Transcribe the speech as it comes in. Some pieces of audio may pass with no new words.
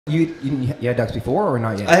You had ducks before or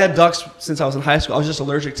not yet? I had ducks since I was in high school. I was just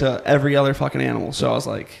allergic to every other fucking animal. So I was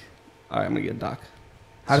like, all right, I'm going to get a duck.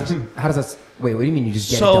 How does that... Wait, what do you mean you just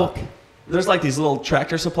get a duck? There's like these little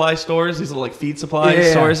tractor supply stores, these little like feed supply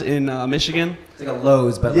stores in Michigan. It's like a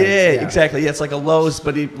Lowe's, but exactly. Yeah, it's like a Lowe's,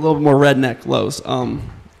 but a little bit more redneck Lowe's.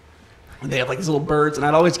 They have like these little birds, and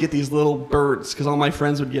I'd always get these little birds because all my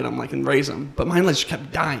friends would get them like and raise them. But mine like just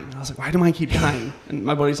kept dying. I was like, why do mine keep dying? And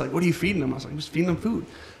my buddy's like, what are you feeding them? I was like, I'm just feeding them food.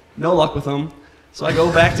 No luck with them. So I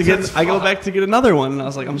go back to get another one, and I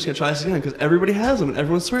was like, I'm just gonna try this again because everybody has them and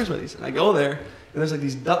everyone swears by these. And I go there, and there's like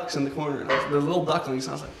these ducks in the corner, and they're little ducklings.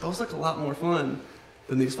 And I was like, those look a lot more fun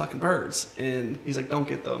than these fucking birds. And he's like, don't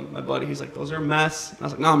get them. My buddy, he's like, those are a mess. And I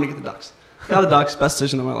was like, no, I'm gonna get the ducks. Got the ducks, best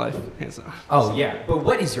decision of my life, hands down. Oh yeah, but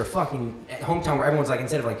what is your fucking hometown where everyone's like,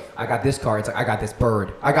 instead of like, I got this car, it's like, I got this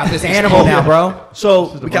bird, I got this animal now, bro.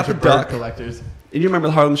 So we got the duck collectors. And you remember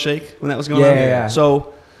the Harlem Shake when that was going on? Yeah.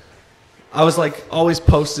 So I was like always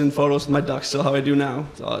posting photos with my ducks, still how I do now.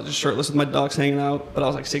 So just shirtless with my ducks hanging out. But I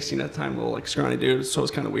was like 16 at the time, little like scrawny dude, so it was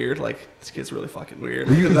kind of weird. Like this kid's really fucking weird.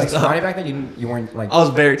 Were you like scrawny back then? You weren't like. I was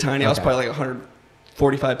very tiny. Okay. I was probably like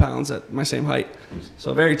 145 pounds at my same height,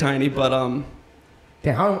 so very tiny. But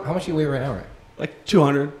damn, how much do you weigh right now, right? Like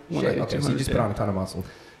 200. Shit, okay, so you just put on a ton of muscle.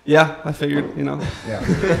 Yeah, I figured, you know. Yeah.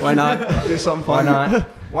 Why not do something fun? Why not?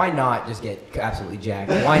 Why not just get absolutely jacked?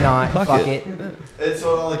 Why not? Fuck it. It's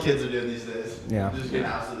what all the kids are doing these days. Yeah. Just getting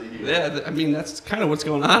absolutely huge. Yeah, I mean, that's kind of what's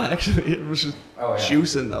going on, actually. It was just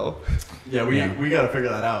juicing, though. Yeah, we got to figure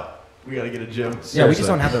that out. We got to get a gym. Seriously. Yeah, we just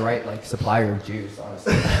don't have the right like supplier of juice,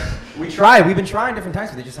 honestly. We've been trying different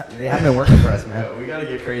types, but they haven't been working for us, man. Yeah, we got to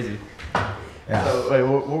get crazy. Yeah. So, wait,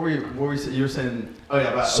 what were you were saying? Oh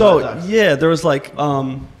yeah, about there was like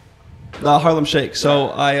the Harlem Shake.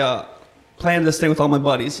 So I planned this thing with all my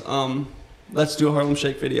buddies. Let's do a Harlem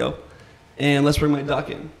Shake video, and let's bring my duck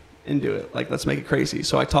in and do it. Like, let's make it crazy.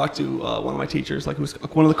 So I talked to one of my teachers, like who's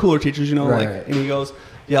one of the cooler teachers, you know, right. And he goes,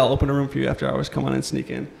 "Yeah, I'll open a room for you after hours. Come on and sneak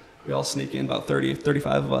in." We all sneak in, about 30,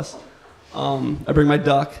 35 of us. I bring my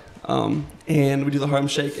duck, and we do the Harlem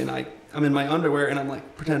Shake, and I'm in my underwear, and I'm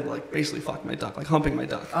like pretending to like basically fuck my duck, like humping my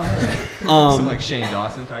duck. Some like Shane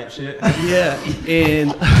Dawson type shit. Yeah,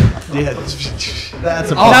 and that's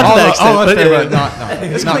a not to that extent, but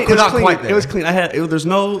it's not quite there. It was clean. There's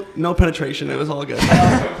no penetration. It was all good.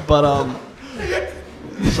 But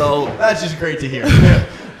so that's just great to hear.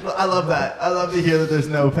 I love that. I love to hear that there's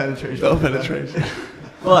no penetration. No penetration.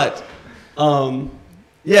 But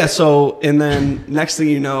yeah. So and then next thing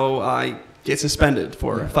you know, I get suspended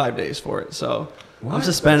for 5 days for it. So I'm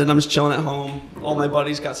suspended. I'm just chilling at home. All my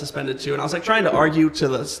buddies got suspended too. And I was like trying to argue to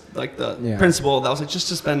the principal that was like, just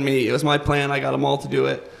suspend me. It was my plan. I got them all to do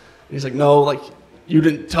it. And he's like, no, like you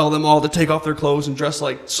didn't tell them all to take off their clothes and dress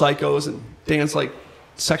like psychos and dance like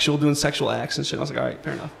doing sexual acts and shit. I was like, all right,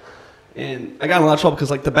 fair enough. And I got in a lot of trouble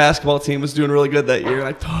because like the basketball team was doing really good that year,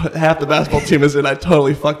 and half the basketball team was in. I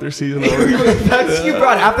totally fucked their season over. You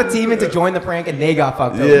brought half the team in to join the prank, and they got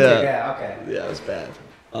fucked over. Yeah, okay. Yeah, it was bad.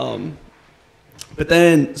 But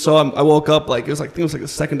then, so I woke up like I think it was like the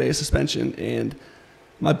second day of suspension, and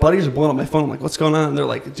my buddies are blowing up my phone. I'm like, what's going on? And they're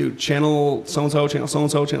like, dude, channel so and so, channel so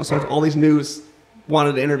and so, channel so and so. All these news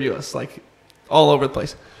wanted to interview us, like all over the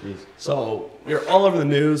place. Jeez. So we were all over the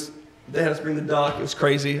news. They had us bring the duck. It was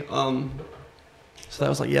crazy. So that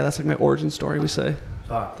was like, yeah, that's like my origin story, we say.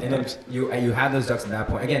 Fuck. And then you had those ducks at that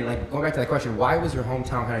point. Again, like going back to that question, why was your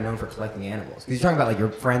hometown kind of known for collecting animals? Because you're talking about like your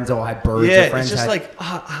friends all had birds. Yeah, your friends it's just like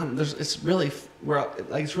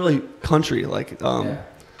it's really country. Like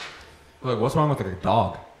Look, what's wrong with a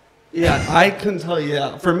dog? Yeah, I couldn't tell you.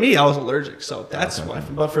 Yeah, for me, I was allergic, so that's why.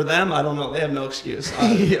 But for them, I don't know. They have no excuse.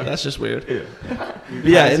 That's just weird.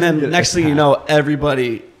 Yeah, and then next thing you know,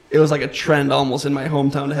 everybody. It was like a trend almost in my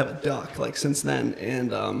hometown to have a duck, like since then,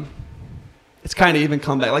 and it's kind of even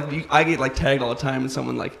come back. Like I get like tagged all the time, and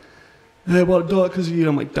someone like, "Hey, I bought a duck because of you."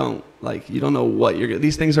 I'm like, "Don't like you don't know what you're.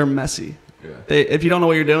 These things are messy. Yeah. If you don't know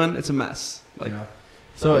what you're doing, it's a mess." Like,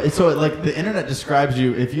 so like the internet describes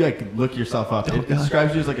you. If you like look yourself up, it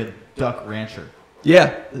describes you as like a duck rancher.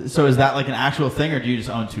 Yeah. So is that like an actual thing, or do you just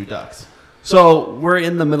own 2 ducks? So we're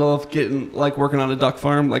in the middle of working on a duck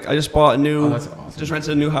farm. Like I just bought just rented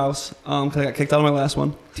a new house because I got kicked out of my last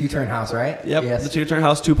one. Two-turn house, right? Yep, yes. The two-turn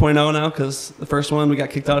house 2.0 now because the first one we got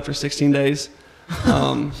kicked out after 16 days. It's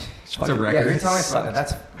a record. Yeah, you're telling us about that.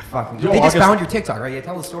 That's fucking. They just found your TikTok, right? Yeah,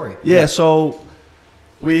 tell the story. Yeah, so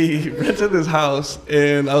we rented this house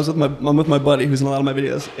and I'm with my buddy who's in a lot of my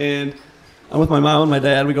videos, and I'm with my mom and my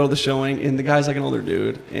dad. We go to the showing, and the guy's like an older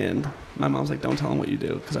dude, and my mom's like, don't tell him what you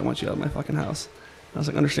do because I want you out of my fucking house. And I was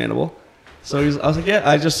like, understandable. So I was like, yeah,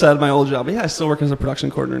 I just said my old job. But yeah, I still work as a production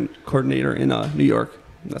coordinator in New York.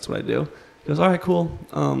 That's what I do. He goes, all right, cool.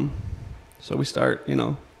 So we start, doing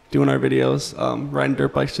our videos, riding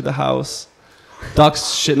dirt bikes to the house. Ducks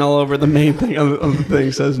shitting all over the main thing of the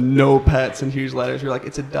thing says no pets in huge letters. You're like,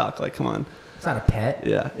 it's a duck. Like, come on. It's not a pet.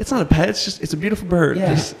 Yeah, it's not a pet. It's a beautiful bird.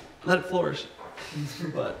 Yeah. Just let it flourish.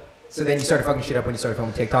 But So then you started fucking shit up when you started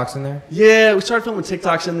filming TikToks in there? yeah, we started filming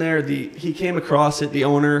TikToks in there. He came across it, the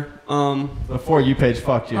owner. Before you page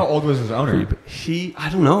fucked you. How old was his owner? I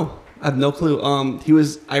don't know. I have no clue. He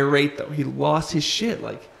was irate though. He lost his shit.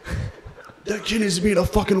 Like, that kid needs to be in a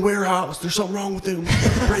fucking warehouse. There's something wrong with him.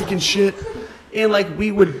 Breaking shit. And like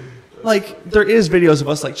we would, like there is videos of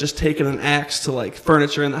us like just taking an axe to like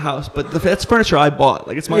furniture in the house, but that's furniture I bought.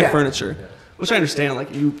 Like it's my furniture, which I understand. Like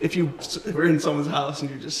if we're in someone's house and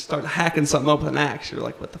you just start hacking something up with an axe, you're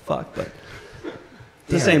like, what the fuck? But at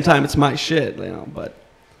the same time, it's my shit, But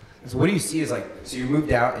so what do you see as like? So you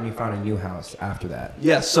moved out and you found a new house after that.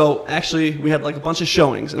 yeah, so actually we had like a bunch of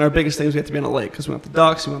showings, and our biggest thing was we had to be on a lake because we want the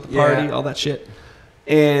ducks, we want the party, all that shit.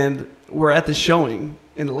 And we're at the showing.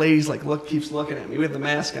 And the lady's like, keeps looking at me. We have the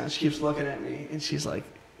mask on. She keeps looking at me, and she's like,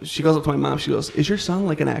 she goes up to my mom. She goes, "Is your son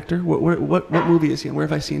like an actor? What movie is he in? Where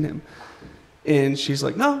have I seen him?" And she's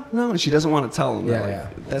like, "No." And she doesn't want to tell him.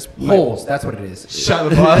 That's Holes. That's what it is. Shia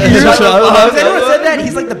LaBeouf. Has anyone said that?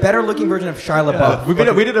 He's like the better looking version of Shia LaBeouf.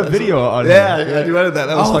 We did a video on Yeah, you edited that.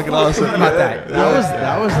 That was fucking awesome. About that.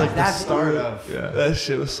 That was like the start of. Yeah. That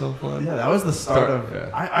shit was so fun. Yeah, that was the start of.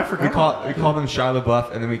 Yeah. I forgot. We called him Shia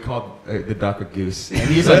LaBeouf, and then we called the duck a goose. And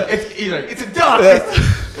he's like, it's a duck.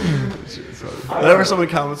 Whenever someone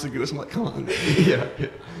comments a goose, I'm like, come on. Yeah.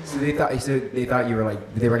 So they thought you were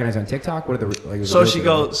like, did they recognize you on TikTok? What are the like? So she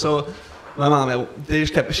goes. So my mom, she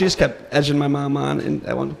just kept edging my mom on, and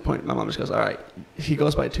at one point my mom just goes, "All right." He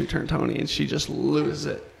goes by Tooturnttony, and she just loses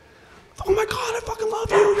it. Oh my god, I fucking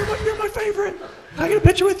love you. You're my favorite. Can I get a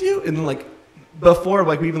picture with you? And then like before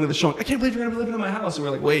like we even leave the show, I can't believe you're gonna be living in my house. And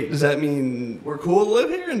we're like, wait, does that mean we're cool to live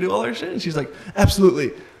here and do all our shit? And she's like,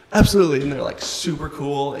 absolutely. And they're like super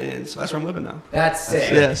cool, and so that's where I'm living now. That's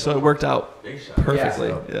sick. Yeah, so it worked out perfectly.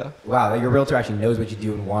 Yeah. Wow, your realtor actually knows what you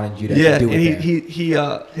do and wanted you to do Yeah, it.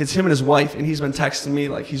 and it's him and his wife, and he's been texting me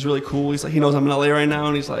like he's really cool. He's like he knows I'm in LA right now,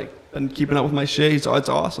 and he's like been keeping up with my shit. It's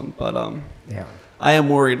awesome, but yeah. I am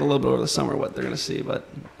worried a little bit over the summer what they're gonna see, but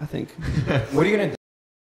I think. What are you gonna